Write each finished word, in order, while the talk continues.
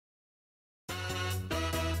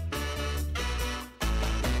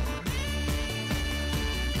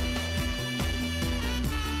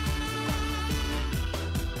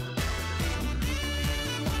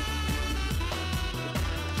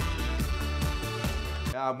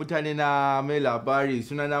mutane na mai labari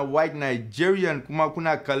sunana white Nigerian kuma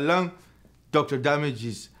kuna kallon Dr.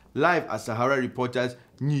 Damages live at Sahara Reporters,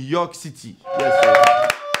 New York City. Yes, sir.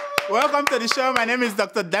 Welcome to the show. My name is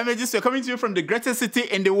Dr. Damages. We're coming to you from the greatest city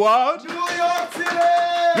in the world. New York City!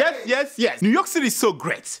 Yes. New York City is so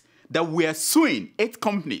great that we are suing 8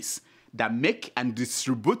 companies that make and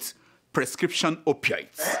distribute prescription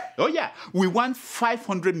opioids. Oh yeah, we want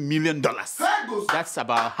 $500 million. That's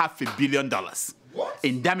about $500 million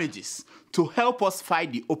in damages to help us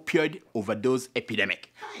fight the opioid overdose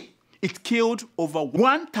epidemic. It killed over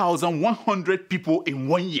 1,100 people in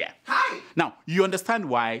 1 year. Now, you understand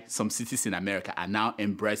why some cities in America are now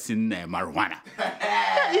embracing marijuana.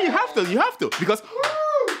 You have to, because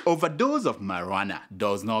overdose of marijuana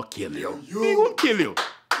does not kill you. It won't kill you.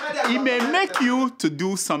 It may make you to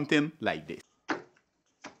do something like this.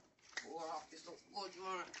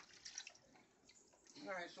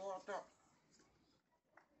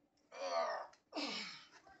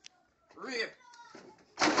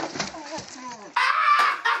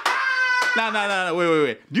 No,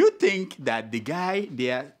 wait. Do you think that the guy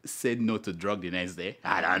there said no to drug the next day?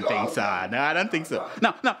 I don't think so. No, I don't think so.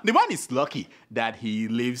 Now, the one is lucky that he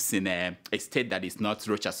lives in a state that is not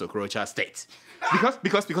Rocha state.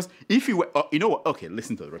 Because if you were, you know what? Okay,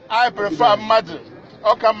 listen to it. I prefer mad.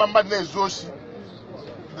 How come my mad is Zoshi?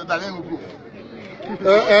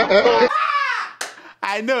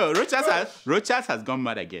 I know, Rochas has gone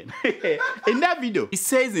mad again. In that video, he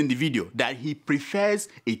says in the video that he prefers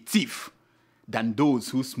a thief than those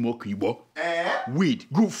who smoke Igbo, weed,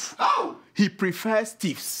 goof. He prefers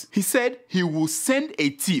thieves. He said he will send a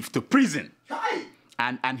thief to prison.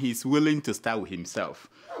 And he's willing to start with himself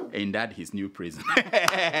in that his new prison.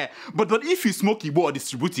 but if you smoke Igbo or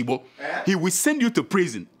distribute Igbo, he will send you to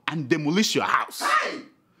prison and demolish your house.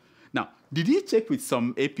 Now, did he check with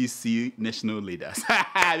some APC national leaders?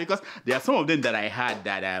 Because there are some of them that I heard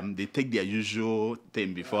that they take their usual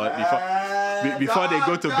thing before they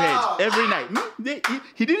go to bed every night.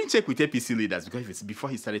 He didn't check with APC leaders because it's before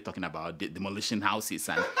he started talking about demolishing houses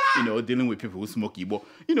and dealing with people who smoke Igbo.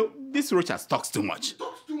 This Rochas talks too much.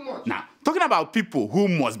 Now, talking about people who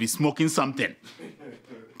must be smoking something.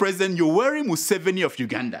 President Yoweri Museveni of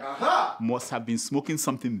Uganda must have been smoking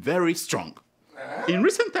something very strong. In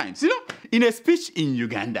recent times, in a speech in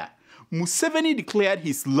Uganda, Museveni declared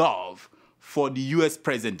his love for the US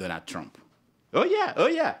President Donald Trump. Oh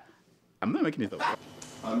yeah. I'm not making it up.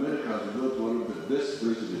 America has got one of the best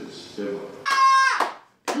presidents ever.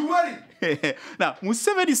 You worried? Now,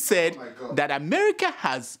 Museveni said that America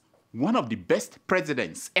has one of the best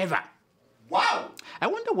presidents ever. Wow! I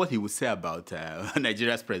wonder what he would say about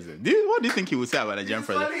Nigeria's president. What do you think he would say about Nigerian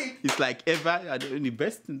president? It's like ever the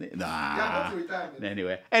best. Nah.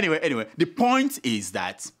 Anyway. The point is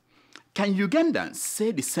that can Ugandans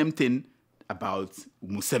say the same thing about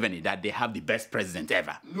Museveni, that they have the best president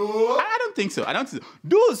ever? No. I don't think so.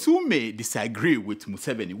 Those who may disagree with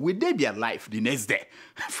Museveni, will they be alive the next day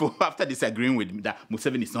after disagreeing with that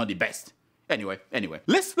Museveni is not the best? Anyway,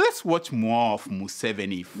 let's watch more of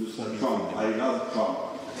Museveni. Mr. Trump, I love Trump.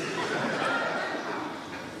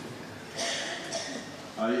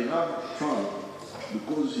 I love Trump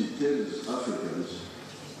because he tells Africans,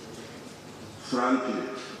 frankly,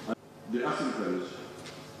 the Africans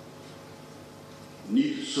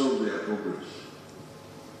need to solve their problems.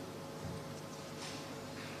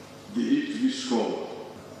 They need to be strong.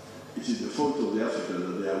 It is the fault of the Africans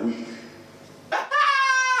that they are weak.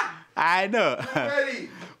 I know.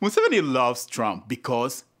 Museveni loves Trump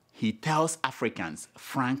because he tells Africans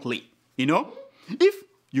frankly. If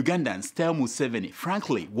Ugandans tell Museveni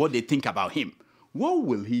frankly what they think about him, what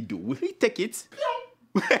will he do? Will he take it?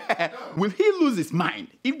 Will he lose his mind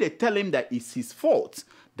if they tell him that it's his fault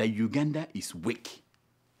that Uganda is weak?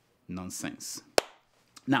 Nonsense.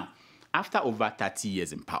 Now, after over 30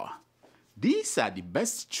 years in power, these are the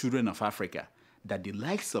best children of Africa that the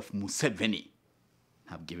likes of Museveni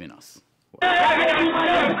have given us. I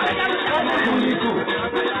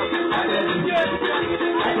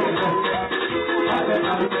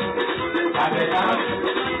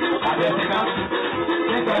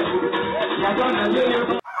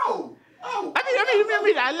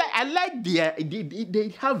like they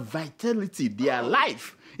have vitality, they are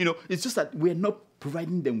alive. It's just that we're not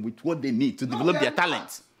providing them with what they need to develop their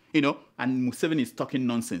talents. And Museveni is talking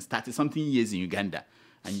nonsense, 30-something years in Uganda.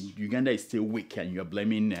 And Uganda is still weak, and you're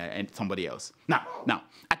blaming somebody else. Now,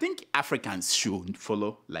 I think Africans should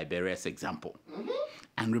follow Liberia's example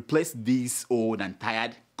and replace these old and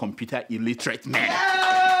tired computer illiterate men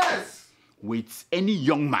with any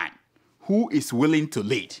young man who is willing to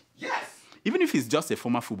lead. Yes. Even if he's just a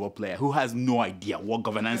former football player who has no idea what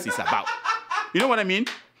governance is about. You know what I mean?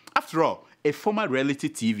 After all, a former reality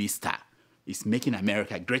TV star is making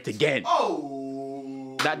America great again.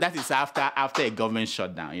 Oh. That is after a government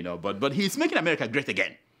shutdown, you know. But he's making America great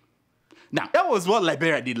again. Now, that was what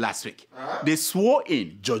Liberia did last week. They swore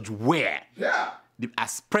in George Weah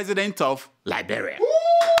as president of Liberia.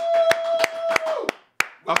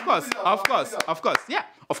 Of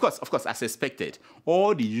course, as expected.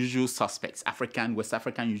 All the usual suspects, West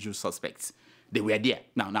African usual suspects, they were there.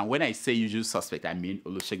 Now, when I say usual suspect, I mean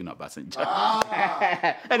Olusegun Obasanjo.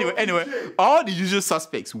 Anyway, all the usual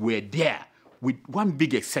suspects were there, with one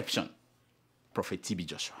big exception, Prophet TB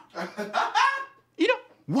Joshua. You know,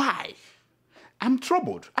 why? I'm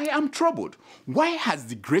troubled. I am troubled. Why has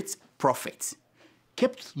the great prophet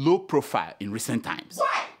kept low profile in recent times?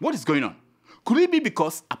 Why? What is going on? Could it be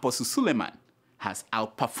because Apostle Suleiman has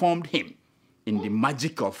outperformed him in the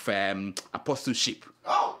magic of apostleship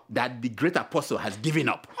that the great apostle has given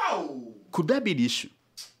up? Could that be the issue?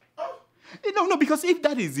 No, because if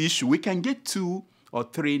that is the issue, we can get 2 or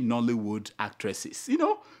 3 Nollywood actresses, you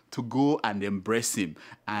know, to go and embrace him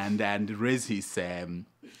and raise his,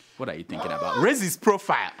 what are you thinking about? Raise his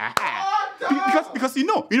profile. Because you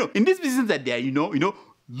know, in this business that there, you know,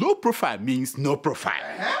 low profile means no profile.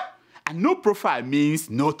 And no profile means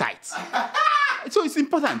no tights. So it's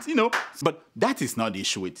important, you know. But that is not the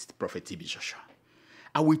issue with Prophet TB Joshua.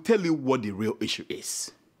 I will tell you what the real issue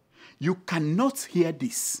is. You cannot hear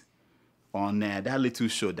this on that little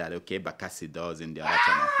show that, Bakassi does in the other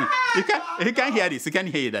channel. You can't hear this. You can't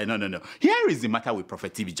hear that. No. Here is the matter with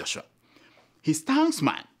Prophet TB Joshua. His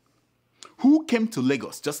townsman, who came to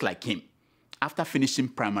Lagos just like him after finishing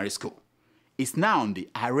primary school, is now on the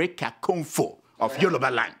Areka Konfo of Yoruba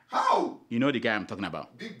land. How? You know the guy I'm talking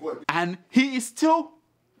about. Big boy. And he is still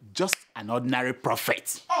just an ordinary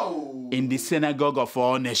prophet in the synagogue of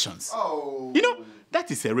all nations. You know, that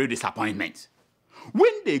is a real disappointment.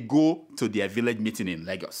 When they go to their village meeting in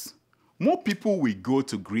Lagos, more people will go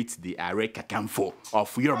to greet the Are Kakamfo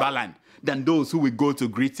of Yoruba land than those who will go to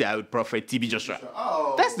greet Prophet TB Joshua.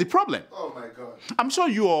 That's the problem. Oh my God. I'm sure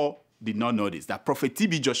you all did not know this, that Prophet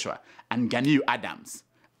TB Joshua and Ganiyu Adams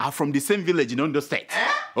are from the same village in Ondo State.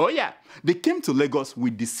 Oh yeah, they came to Lagos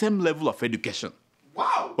with the same level of education.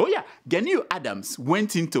 Wow. Oh yeah, Ganiyu Adams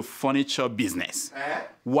went into furniture business,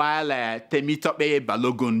 while Temitope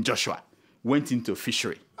Balogun Joshua went into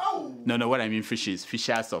fishery. No, what I mean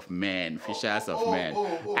fishers of men, fishers of men.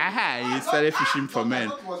 He started fishing for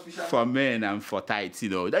men and for tithes, you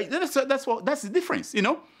know. That's the difference, you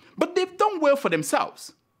know. But they've done well for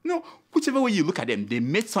themselves. You know, whichever way you look at them, they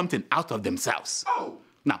made something out of themselves.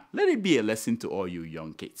 Now, let it be a lesson to all you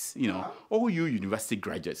young kids, you know, all you university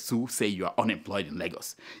graduates who say you are unemployed in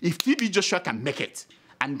Lagos. If TB Joshua can make it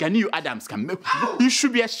and Ganiyu Adams can make it, you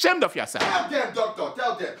should be ashamed of yourself. Tell them, doctor,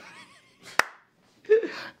 tell them.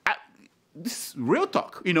 This is real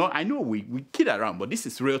talk. You know, I know we kid around, but this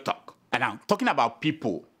is real talk. And I'm talking about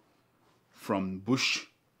people from bush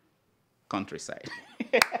countryside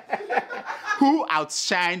who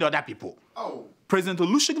outshined other people. President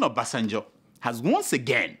Olusegun Obasanjo has once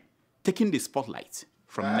again taken the spotlight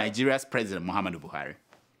from Nigeria's President Muhammadu Buhari.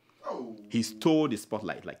 He stole the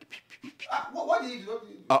spotlight like... What did he do?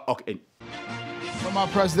 Okay. Former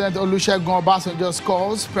President Olusegun Obasanjo's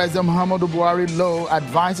calls President Muhammadu Buhari low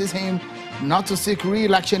advises him not to seek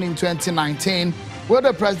re-election in 2019. Will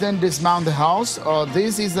the president dismount the house, or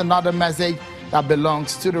this is another message that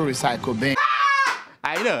belongs to the recycle bin?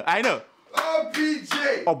 I know. OBJ.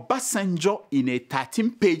 Obasanjo, in a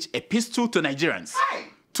 13-page epistle to Nigerians,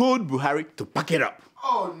 told Buhari to pack it up.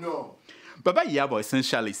 Oh no. Baba Yabo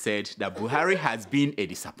essentially said that Buhari has been a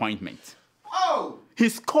disappointment. Oh.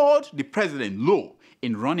 He's called the president low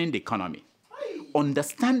in running the economy,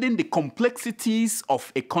 understanding the complexities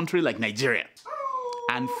of a country like Nigeria,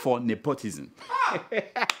 and for nepotism.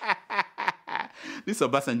 This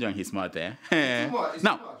Obasanjo and his mouth,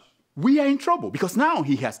 Now, we are in trouble because now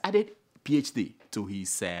he has added PhD to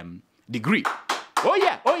his degree. Oh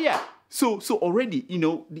yeah. So already, you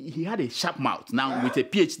know, he had a sharp mouth. Now with a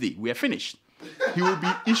PhD, we are finished. He will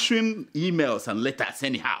be issuing emails and letters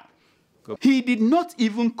anyhow. He did not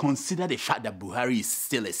even consider the fact that Buhari is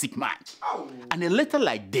still a sick man. And a letter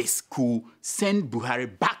like this could send Buhari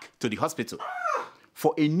back to the hospital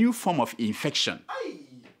for a new form of infection,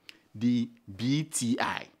 the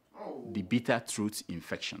BTI, the bitter truth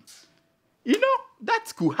infection. You know,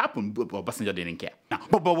 that could happen, but Obasanjo didn't care. Now,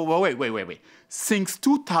 but wait. Since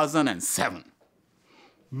 2007,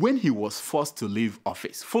 when he was forced to leave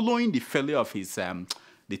office following the failure of his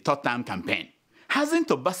the third-term campaign, Hasn't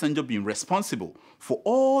Obasanjo been responsible for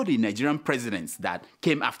all the Nigerian presidents that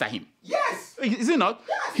came after him? Yes. Is it not?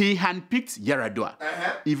 Yes. He handpicked Yaradua,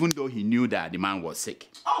 even though he knew that the man was sick.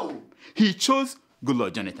 Oh. He chose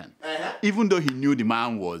Goodluck Jonathan, even though he knew the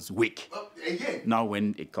man was weak. Again. Now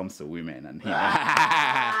when it comes to women and him.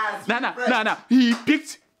 No. He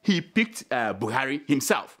picked Buhari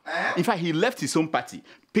himself. In fact, he left his own party,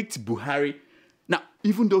 picked Buhari. Now,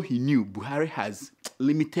 even though he knew Buhari has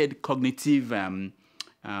limited cognitive,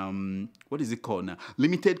 what is it called now?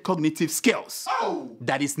 Limited cognitive skills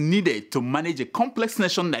that is needed to manage a complex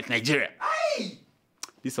nation like Nigeria. Hey.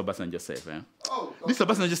 This Obasanjo safe, This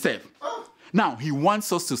Obasanjo safe. Now, he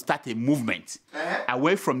wants us to start a movement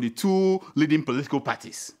away from the two leading political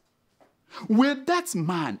parties. Will that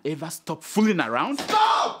man ever stop fooling around?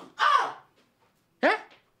 Stop!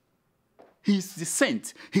 He's the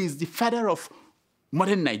saint. He's the father of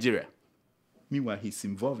modern Nigeria. Meanwhile, he's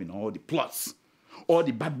involved in all the plots, all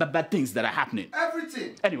the bad things that are happening.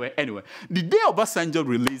 Everything. Anyway, the day Obasanjo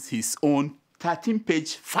released his own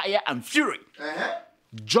 13-page Fire and Fury,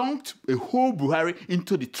 junked a whole Buhari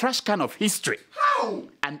into the trash can of history. How?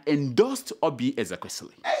 And endorsed Obi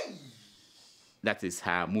Ezekwesili. Hey. That is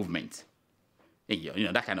her movement. You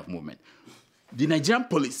know, that kind of movement. The Nigerian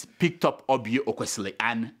police picked up Obi Ezekwesili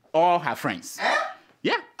and all her friends.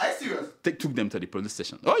 Yeah. Are you serious? They took them to the police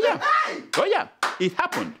station. Oh yeah. Hey. Oh yeah. It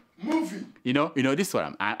happened. Movie. You know, this is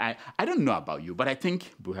what I don't know about you, but I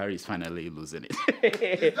think Buhari is finally losing it.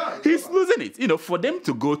 He's losing it. You know, for them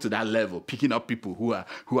to go to that level, picking up people who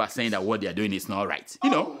are saying that what they are doing is not right. You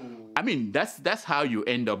know, I mean, that's how you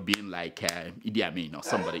end up being like Idi Amin or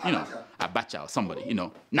somebody, you know, Abacha or somebody, you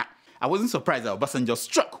know. Now, I wasn't surprised that Obasanjo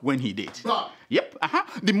struck when he did. Yep.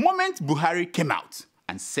 The moment Buhari came out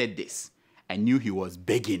and said this, I knew he was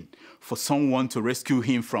begging for someone to rescue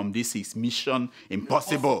him from this his mission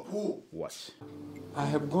impossible. Watch. I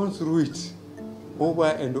have gone through it over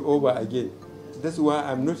and over again. That's why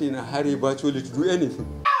I'm not in a hurry virtually to do anything.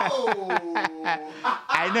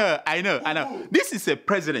 I know. This is a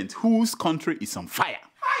president whose country is on fire.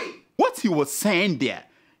 What he was saying there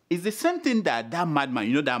is the same thing that madman,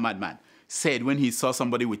 you know that madman, said when he saw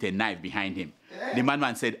somebody with a knife behind him. The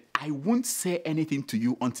madman said, I won't say anything to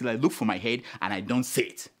you until I look for my head and I don't say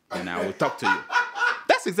it. And I will talk to you.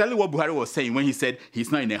 That's exactly what Buhari was saying when he said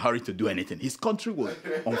he's not in a hurry to do anything. His country was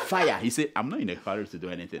on fire. He said, I'm not in a hurry to do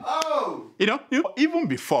anything. You know, even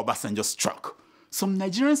before Obasanjo struck, some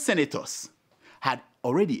Nigerian senators had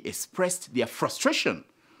already expressed their frustration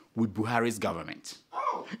with Buhari's government.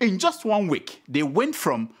 In just 1 week, they went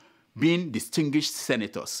from being distinguished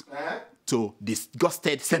senators to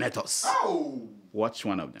disgusted senators. Watch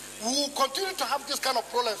one of them. We will continue to have this kind of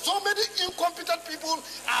problem. So many incompetent people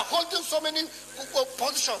are holding so many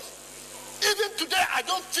positions. Even today, I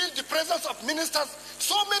don't feel the presence of ministers.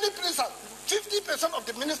 So many ministers, 50% of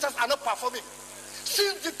the ministers are not performing.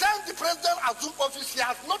 Since the time the president assumed office, he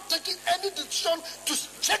has not taken any decision to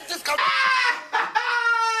check this country.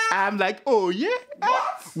 I'm like, oh yeah?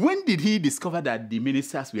 What? When did he discover that the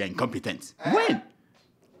ministers were incompetent? When?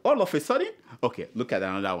 All of a sudden? Okay, look at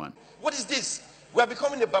another one. What is this? We are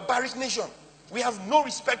becoming a barbaric nation. We have no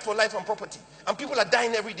respect for life and property. And people are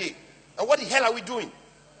dying every day. And what the hell are we doing?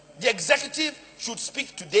 The executive should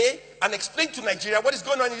speak today and explain to Nigeria what is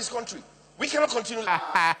going on in this country. We cannot continue.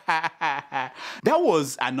 That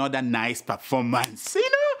was another nice performance, you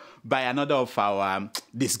know, by another of our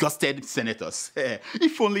disgusted senators.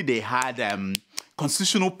 If only they had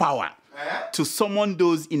constitutional power to summon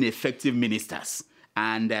those ineffective ministers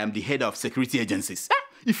and the head of security agencies.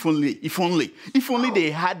 If only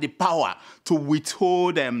they had the power to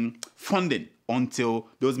withhold funding until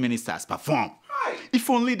those ministers perform. If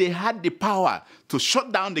only they had the power to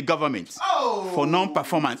shut down the government for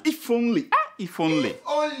non-performance. If only.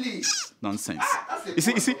 Nonsense. You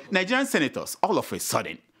see, Nigerian senators, all of a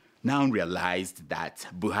sudden, now realized that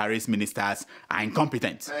Buhari's ministers are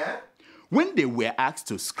incompetent. When they were asked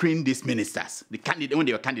to screen these ministers, when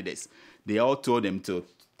they were candidates, they all told them to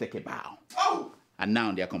take a bow. And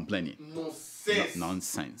now they are complaining.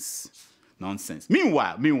 Nonsense.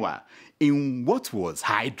 Meanwhile, in what was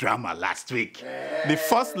high drama last week, the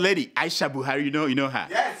First Lady, Aisha Buhari, you know her?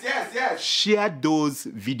 Yes. Shared those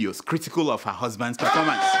videos critical of her husband's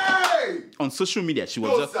performance. On social media, she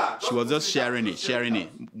was just sharing it,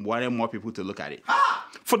 wanting more people to look at it.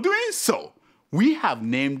 For doing so, we have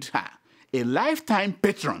named her a lifetime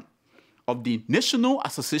patron of the National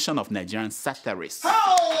Association of Nigerian Satirists.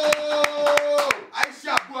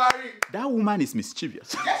 Aisha Buhari. That woman is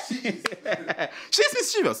mischievous. Yes, she is. She's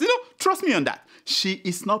mischievous. You know, trust me on that. She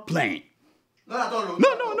is not playing. Not at all.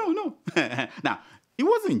 No. Now, it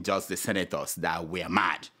wasn't just the senators that were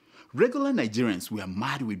mad. Regular Nigerians were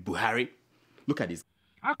mad with Buhari. Look at this.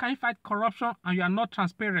 How can you fight corruption and you are not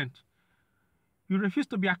transparent? You refuse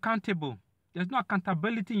to be accountable. There's no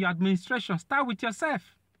accountability in your administration. Start with yourself.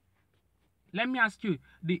 Let me ask you,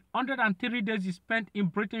 the 103 days you spent in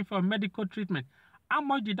Britain for medical treatment, how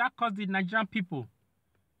much did that cost the Nigerian people?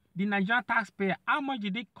 The Nigerian taxpayer, how much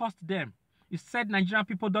did it cost them? You said Nigerian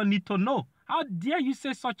people don't need to know. How dare you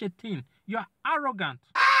say such a thing? You are arrogant.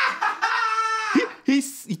 He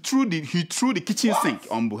threw the kitchen sink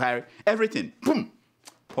on Buhari. Everything. Boom.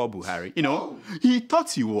 Poor Buhari. You know, he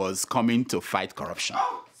thought he was coming to fight corruption.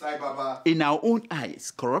 In our own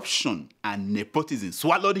eyes, corruption and nepotism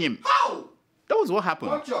swallowed him. How? That was what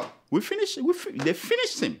happened. Gotcha. They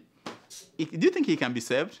finished him. Do you think he can be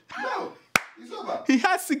served? No. It's over. He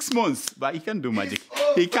has 6 months, but he can't do magic.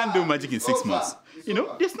 He can't do magic in 6 months. You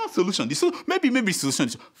know, there's no solution. Maybe the solution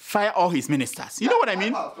is fire all his ministers. You know what I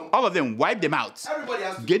mean? All of them, wipe them out. Everybody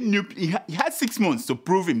has to get new. He had 6 months to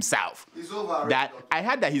prove himself. It's over. That I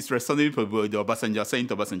heard that he's responding to Obasanjo, saying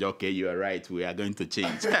to Obasanjo, okay, you are right, we are going to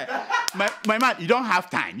change. my man, you don't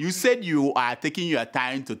have time. You said you are taking your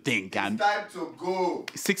time to think. It's time to go.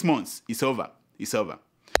 6 months, it's over. It's over.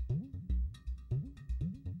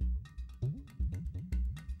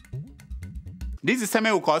 This is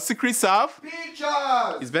something we call secrets of Pictures.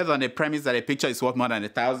 It's based on the premise that a picture is worth more than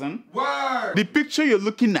 1,000. Word. The picture you're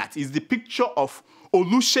looking at is the picture of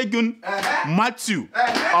Olusegun Matthew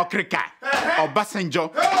Okrika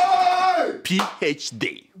Obasanjo,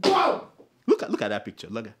 PhD. Wow. Look at that picture.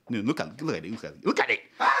 Look at it.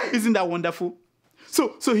 Hey. Isn't that wonderful?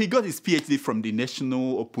 So he got his PhD from the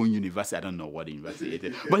National Open University. I don't know what university it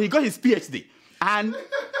is, but he got his PhD. And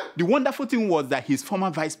the wonderful thing was that his former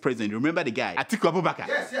vice president, remember the guy, Atiku Abubakar,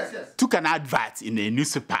 Yes. took an advert in a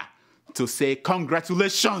newspaper to say,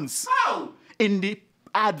 congratulations. Wow. In the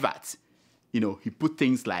advert, you know, he put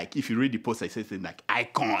things like, if you read the post, I said things like,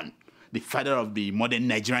 icon, the father of the modern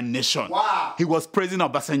Nigerian nation. Wow. He was praising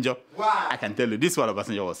Obasanjo. Wow. I can tell you, this is what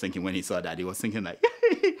Obasanjo was thinking when he saw that. He was thinking like,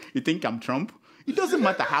 you think I'm Trump? It doesn't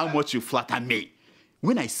matter how much you flatter me.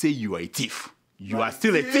 When I say you are a thief, you are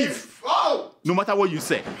still a thief. Oh. No matter what you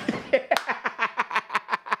say.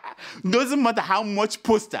 Doesn't matter how much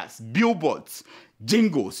posters, billboards,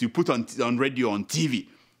 jingles you put on radio, on TV,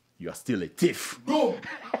 you are still a thief. Boom.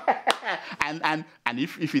 and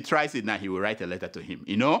if he tries it now, he will write a letter to him.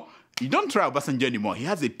 You know, you don't try Obasanjo anymore. He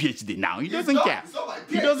has a PhD now. He doesn't care.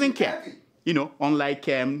 He doesn't care. You know, unlike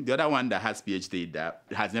the other one that has PhD that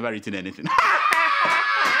has never written anything.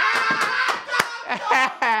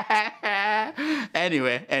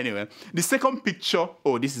 Anyway, the second picture,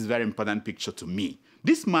 this is a very important picture to me.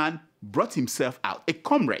 This man brought himself out, a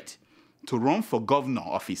comrade, to run for governor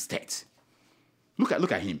of his state. Look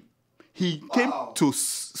at him. He came to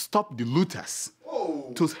stop the looters,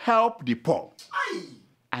 to help the poor. Aye.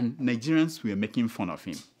 And Nigerians were making fun of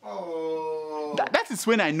him. Oh. That is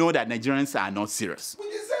when I know that Nigerians are not serious. We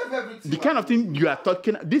deserve everything. The kind of thing you are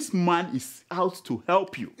talking, this man is out to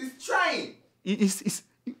help you. He's trying.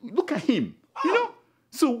 Look at him. You know?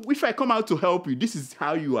 So if I come out to help you, this is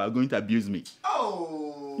how you are going to abuse me.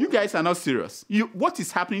 Oh. You guys are not serious. What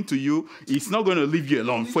is happening to you is not going to leave you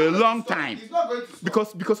alone for a long time. He's not going to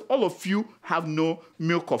stop. Because all of you have no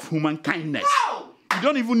milk of human kindness. Ow! You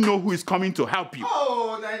don't even know who is coming to help you.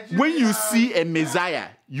 Oh, Nigeria. When you see a messiah,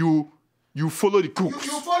 you follow the cooks.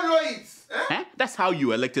 You follow it. Eh? That's how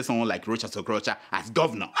you elected someone like Rocha Sokrocha as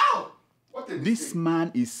governor. Ow! What a This mistake.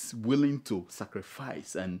 man is willing to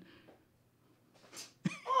sacrifice and...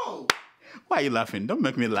 Oh. Why are you laughing? Don't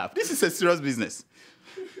make me laugh. This is a serious business.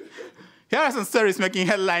 Here are some stories making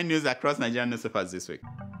headline news across Nigerian newspapers this week.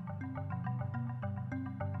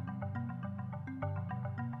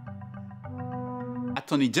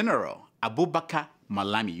 Attorney General Abubakar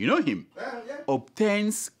Malami, you know him,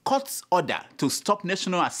 obtains court's order to stop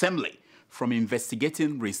National Assembly from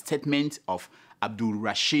investigating restatement of Abdul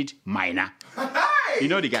Rashid Maina. You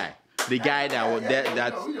know the guy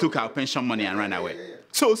that took our pension money and ran away.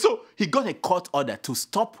 So he got a court order to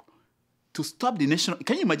stop the national.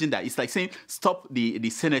 Can you imagine that? It's like saying stop the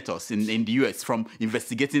senators in the US from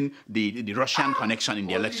investigating the Russian connection in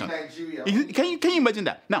the election. Can you imagine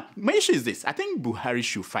that? Now, my issue is this. I think Buhari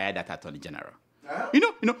should fire that attorney general. You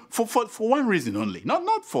know, for one reason only.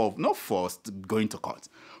 Not for going to court.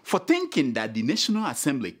 For thinking that the National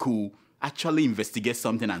Assembly could actually investigate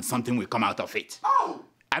something and something will come out of it. Oh.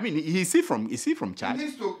 I mean, is he from Chad?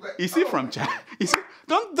 Is he from Chad?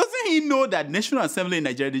 Doesn't he know that National Assembly in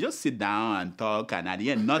Nigeria, they just sit down and talk and at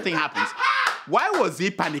the end, nothing happens? Why was he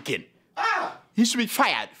panicking? he should be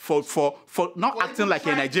fired for not acting like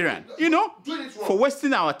a Nigerian. You know, for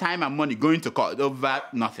wasting our time and money going to court over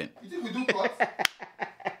nothing. You think we do court?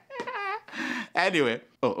 Anyway,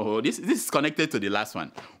 this is connected to the last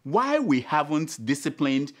one. Why we haven't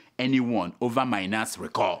disciplined anyone over minus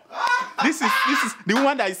recall? This is the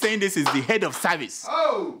one that is saying this is the head of service.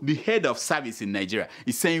 Oh, The head of service in Nigeria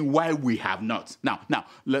is saying why we have not. Now,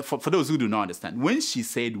 for those who do not understand, when she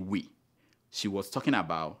said we, she was talking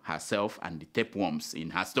about herself and the tapeworms in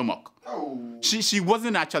her stomach. oh. She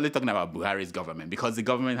wasn't actually talking about Buhari's government because the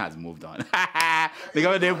government has moved on. The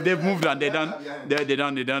government they've moved on. They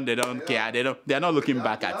don't care. They're not looking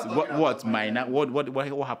back at what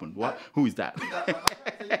happened. Who is that?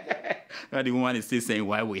 The woman is still saying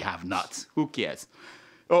why we have not. Who cares?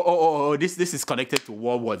 This is connected to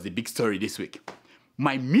what was the big story this week.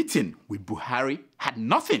 My meeting with Buhari had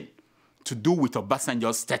nothing to do with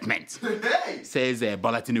Obasanjo's statement. Hey. Says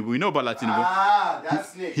Bola Tinubu. You know Bola Tinubu? Ah,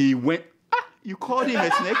 that's snake. He went. You called him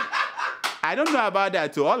a snake? I don't know about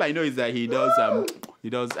that too. All I know is that he does.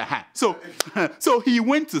 So he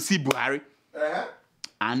went to see Buhari,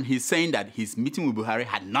 and he's saying that his meeting with Buhari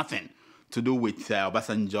had nothing to do with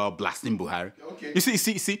Obasanjo blasting Buhari. Okay. You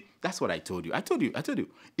see. That's what I told you. I told you.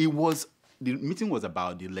 The meeting was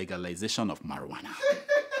about the legalization of marijuana,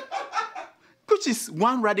 which is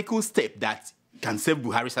one radical step that can save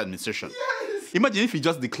Buhari's administration. Yes. Imagine if he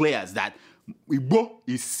just declares that Igbo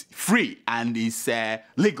is free and is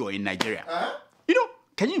legal in Nigeria. You know,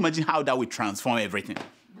 can you imagine how that would transform everything?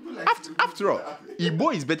 After all,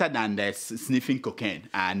 Igbo is better than sniffing cocaine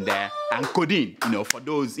and codeine, you know, for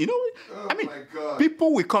those, you know. Oh, my God.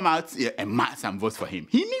 People will come out en masse and vote for him.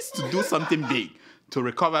 He needs to do something big to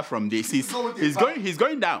recover from this. He's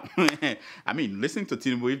going down. I mean, listen to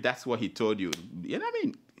Tinubu if that's what he told you. You know what I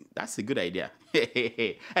mean? That's a good idea.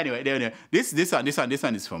 Anyway, this one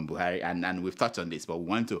is from Buhari, and we've touched on this, but we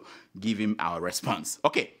want to give him our response.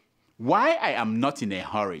 Okay, why I am not in a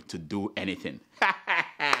hurry to do anything.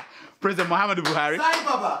 President Muhammadu Buhari. Sorry,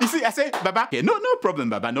 Baba. You see, I say, Baba, okay, no problem,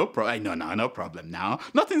 Baba, no problem now.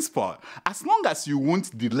 Nothing spoiled. As long as you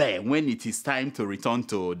won't delay when it is time to return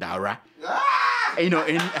to Daura. You know,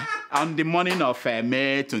 on the morning of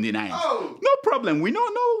May 29th. Oh. No problem. We know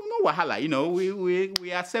no wahala. You know,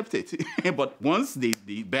 we accept it. But once the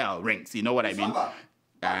bell rings, you know what I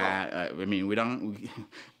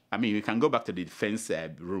mean? We can go back to the defense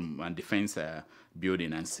room and defense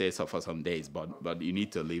building and stay for some days, but you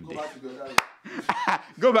need to leave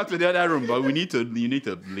go back to the other room, but you need to leave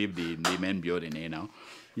the main building, you know.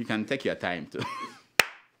 You can take your time to.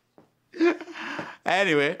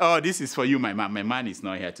 Anyway, this is for you, my man. My man is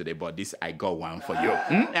not here today, but this I got one for you.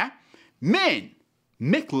 Yeah? Men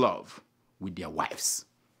make love with their wives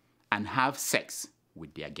and have sex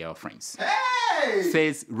with their girlfriends. Hey!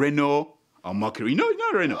 Says Reno or Mercury. No,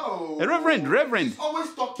 Reno. Oh. A reverend. He's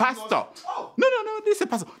always talking. Pastor. Oh. No, this is a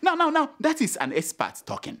pastor. No, that is an expert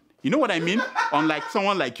talking. You know what I mean? Unlike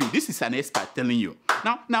someone like you, this is an expert telling you.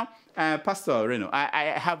 Now, Pastor Reno,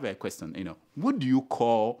 I have a question. You know, what do you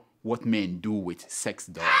call what men do with sex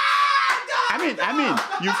dolls? I mean,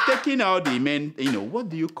 you've taken all the men. You know, what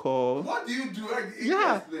do you call? What do you do?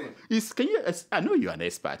 Yeah, I know you're an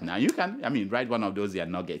expert now. You can, write one of those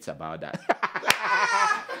nuggets about that.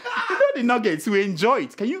 You know the nuggets. We enjoy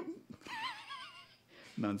it. Can you?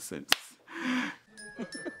 Nonsense.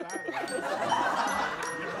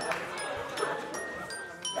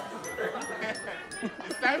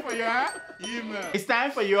 It's time for your email. It's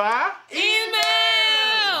time for your email.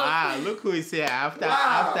 Wow, look who is here after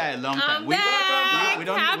a long time. We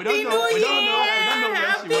don't know where she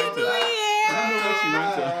went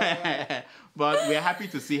to. But we're happy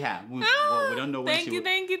to see her. We don't know when she's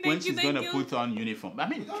going to put on uniform.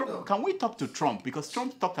 Can we talk to Trump? Because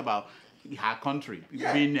Trump talked about her country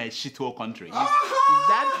being a shithole country. Is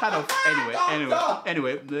that part of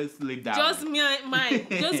anyway? Let's leave that. Just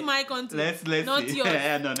my country. Let's not see.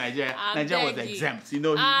 yours. No, Nigeria was exempt. You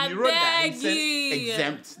know, he wrote that. He said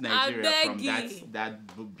exempt Nigeria from that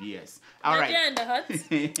BS. All right. Nigeria in the hut.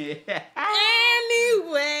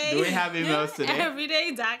 Anyway. Do we have emails today?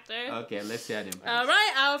 Everyday doctor. Okay, let's hear them. All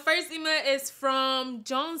right, our first email is from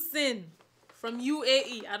Johnson. From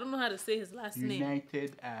UAE. I don't know how to say his last name.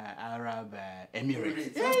 United Arab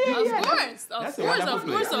Emirates. Of course.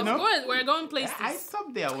 We're going places. I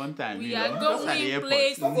stopped there one time. We are going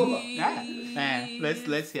places.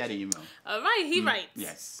 Let's hear the email. All right, he writes.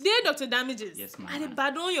 Yes. Dear Dr. Damages, yes, I did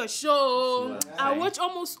bad on your show. I watch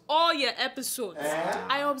almost all your episodes.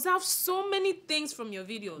 I observe so many things from your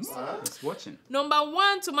videos. Just watching. Number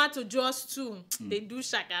 1, tomato jaws 2. They do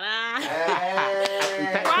shakara.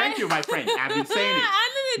 Thank you, my friend. I've been saying it.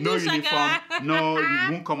 do no shakara. uniform, no,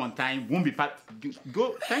 you won't come on time, won't be part.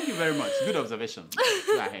 Go. Thank you very much. Good observation.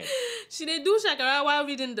 Go ahead. Should they do shakara while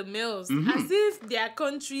reading the mails? As if their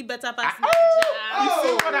country better pass You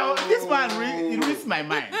see what this man it reads my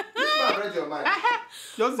mind. I read your mind.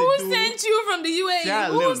 Who sent you from the UAE? Sierra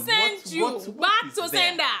Who Leone. sent you? What Back is to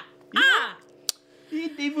there? sender.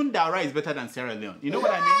 Even Daura is better than Sierra Leone. You know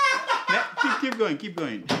what I mean? Keep going, keep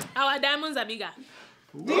going. Our diamonds are bigger.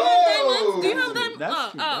 Do you have diamonds? Do you have them?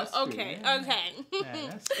 That's true, Okay, yeah. okay. Yeah,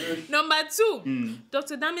 that's true. Number 2,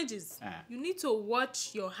 Dr. Damages. Ah. You need to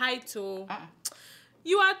watch your height. You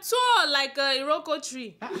are tall like a Iroko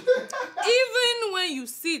tree. Even when you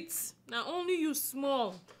sit, now only you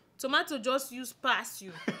small. Tomato just use past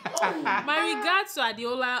you. My regards to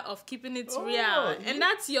Adiola of keeping it real. And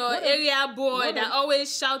that's your area boy that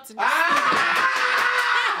always shouts in the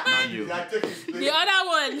Not you. The other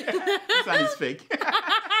one. This one is fake.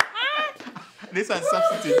 This one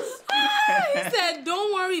substitutes. He said,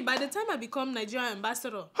 don't worry, by the time I become Nigerian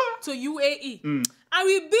ambassador to UAE, I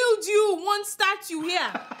will build you one statue here.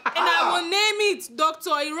 And I will name it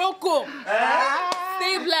Dr. Iroko.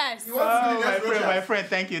 Stay blessed. My friend,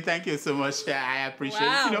 thank you so much. I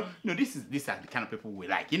appreciate it. These are the kind of people we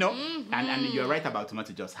like, And you're right about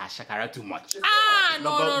tomato just has shakara too much.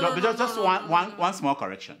 No. Just one small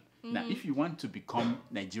correction. Now, if you want to become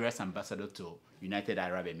Nigeria's ambassador to United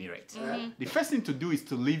Arab Emirates, the first thing to do is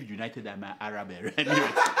to leave United Arab Emirates.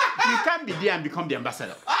 You can't be there and become the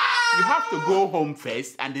ambassador. You have to go home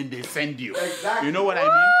first, and then they send you. Exactly. You know what I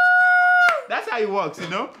mean? That's how it works,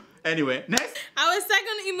 Anyway, next. Our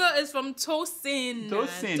second email is from Tosin. Yeah,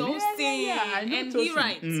 I know and Tosin. he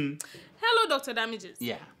writes, hello, Dr. Damages.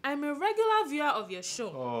 Yeah. I'm a regular viewer of your show.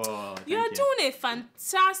 Oh, You are doing a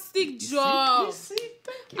fantastic job. You see?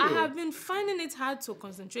 Thank you. I have been finding it hard to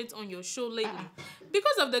concentrate on your show lately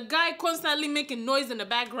because of the guy constantly making noise in the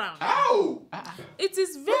background. It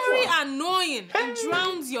is very annoying and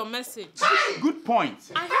drowns your message. Good point.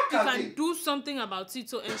 I hope you can do something about it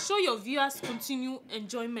to ensure your viewers continue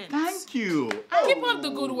enjoyment. Thank you. Keep up the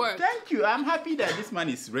good work. Thank you. I'm happy that this man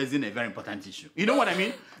is raising a very important issue. You know what I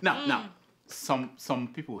mean? Now, some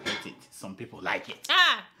people hate it. Some people like it.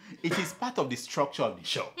 It is part of the structure of the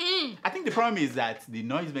show. I think the problem is that the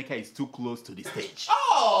noisemaker is too close to the stage.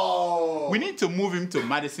 We need to move him to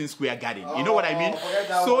Madison Square Garden. You know what I mean?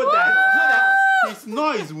 So that his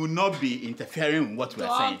noise will not be interfering with what we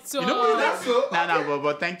are saying. You know that's so.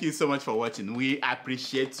 But thank you so much for watching. We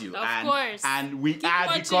appreciate you. Of course. And we Keep are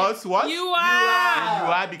watching. because what? You are. And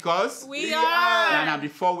you are because we are. Now,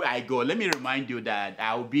 before I go, let me remind you that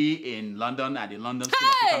I will be in London at the London School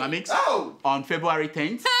of Economics on February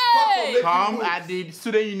 10th. Come at the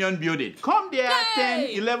Student Union building. Come there at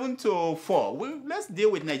 11 to 4. Let's deal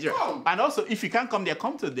with Nigeria. And also, if you can't come there,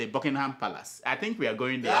 come to the Buckingham Palace. I think we are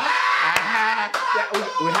going there.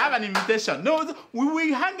 We have an invitation. No,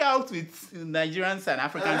 we hang out with Nigerians and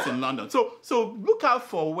Africans in London. So look out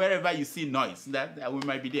for wherever you see noise. That we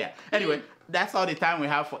might be there. Anyway, that's all the time we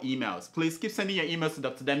have for emails. Please keep sending your emails to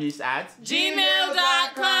Dr. Damages at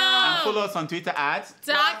gmail.com. And follow us on Twitter at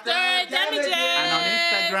Dr. Damages. And on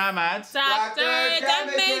Instagram at Dr.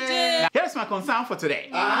 Damages. Here's my concern for today.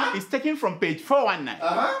 It's taken from page 419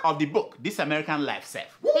 of the book This American Life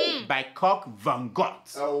Self by Kirk Van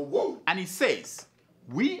Gogh. And it says,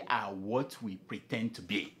 we are what we pretend to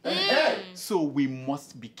be. So we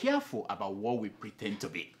must be careful about what we pretend to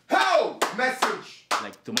be. Message.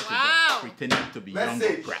 Like Tomato pretending to be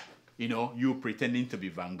younger crap. You pretending to be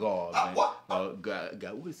Van Gogh.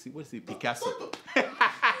 What's it? Picasso.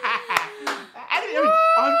 Anyway,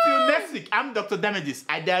 until next week, I'm Dr. Damages.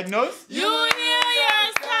 I diagnose. You heal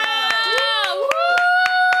yourself.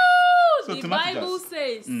 So the Bible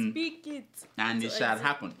says, speak it. And it shall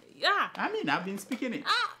happen. Yeah. I mean, I've been speaking it.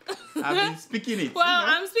 I've been speaking it. Well,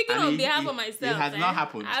 I'm speaking on behalf of myself. It has not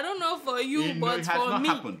happened. I don't know for you, but it has for not me.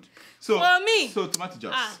 Happened. So, for me. So, Tomato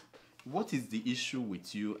Juice, what is the issue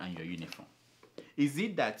with you and your uniform? Is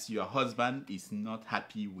it that your husband is not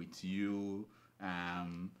happy with you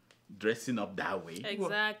dressing up that way?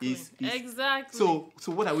 Exactly. Exactly. So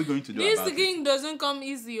what are we going to do this about it? This thing doesn't come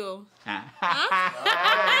easy, oh.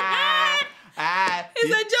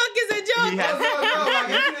 It's a joke.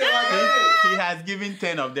 He has given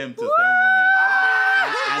 10 of them to 10 women.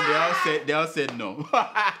 And they all said no. Doctor!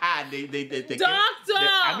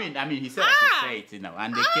 I mean, he said I should say it,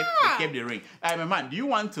 and they kept the ring. My man, do you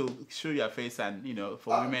want to show your face and,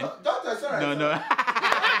 for women? Doctor, sorry. No.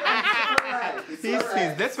 He's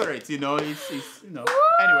desperate, he's Anyway,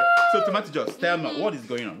 so Tomato Juice, tell me, what is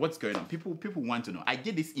going on? What's going on? People want to know. I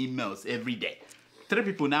get these emails every day. 3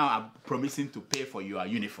 people now are promising to pay for your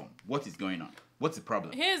uniform. What is going on? What's the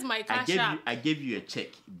problem? Here's my cash app. I gave you a check,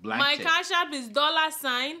 blank My check. cash app is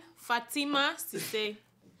 $ Fatima Sise.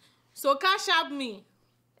 So cash app me.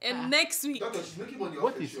 And next week. Doctor, she's making money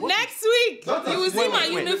What off is- your what show. Next week, Doctor, you will see my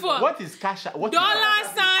Wait, uniform. What is cash app? What is $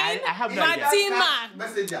 I have no idea. Fatima.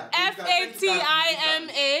 Messenger. Fatima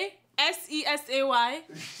SESAY.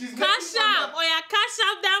 She's Cash app. Or your cash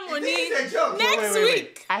app that money. This is a joke. Next Wait.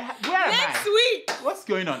 week. Where am Next I? week. What's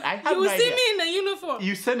going on? I have You will no see idea. me in the uniform.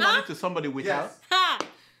 You send money to somebody without Yes. Ha.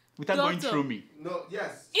 going Doctor. through me. No,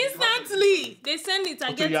 yes. Instantly. They send it. I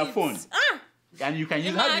To get your it. phone. Ah. And you can use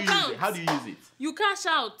In how my do you use account. it? How do you use it? You cash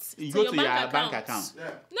out. You to go your to bank your account. bank account.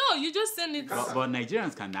 Yeah. No, you just send it. But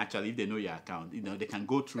Nigerians can actually, if they know your account, they can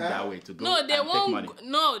go through that way to go No, they and take money. won't.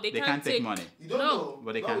 No, they can't take money. You don't No. know.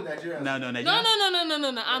 But they Not can. with Nigerians. No,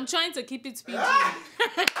 Nigerians. No. I'm trying to keep it PG. I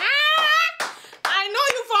know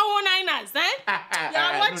you 419ers, eh?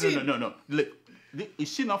 You're watching. No. Look,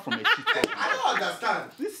 is she not from a shithole country? I don't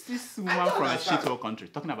understand. This woman from a shithole country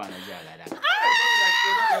talking about Nigeria like that.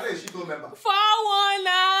 You're not a shithole member.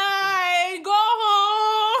 419, go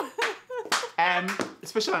home.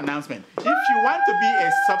 Special announcement. If you want to be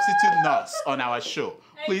a substitute nurse on our show,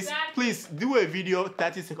 please do a video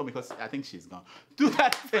 30 seconds because I think she's gone. Do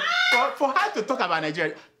that for her to talk about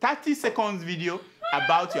Nigeria. 30 seconds video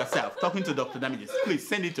about yourself talking to Dr. Damages. Please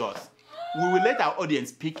send it to us. We will let our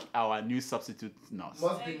audience pick our new substitute nurse.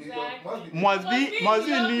 Must be New York. Must be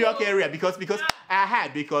in New York area because we don't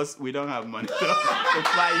have money to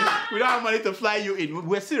fly you. We don't have money to fly you in.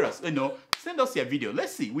 We're serious, Send us your video.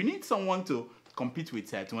 Let's see. We need someone to compete with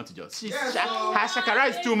Tomato Juice. Her shakara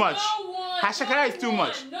is too much. Her shakara is too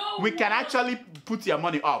much. We can actually put your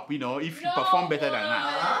money up, if you perform better than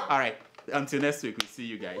her. All right. Until next week, we'll see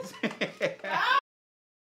you guys.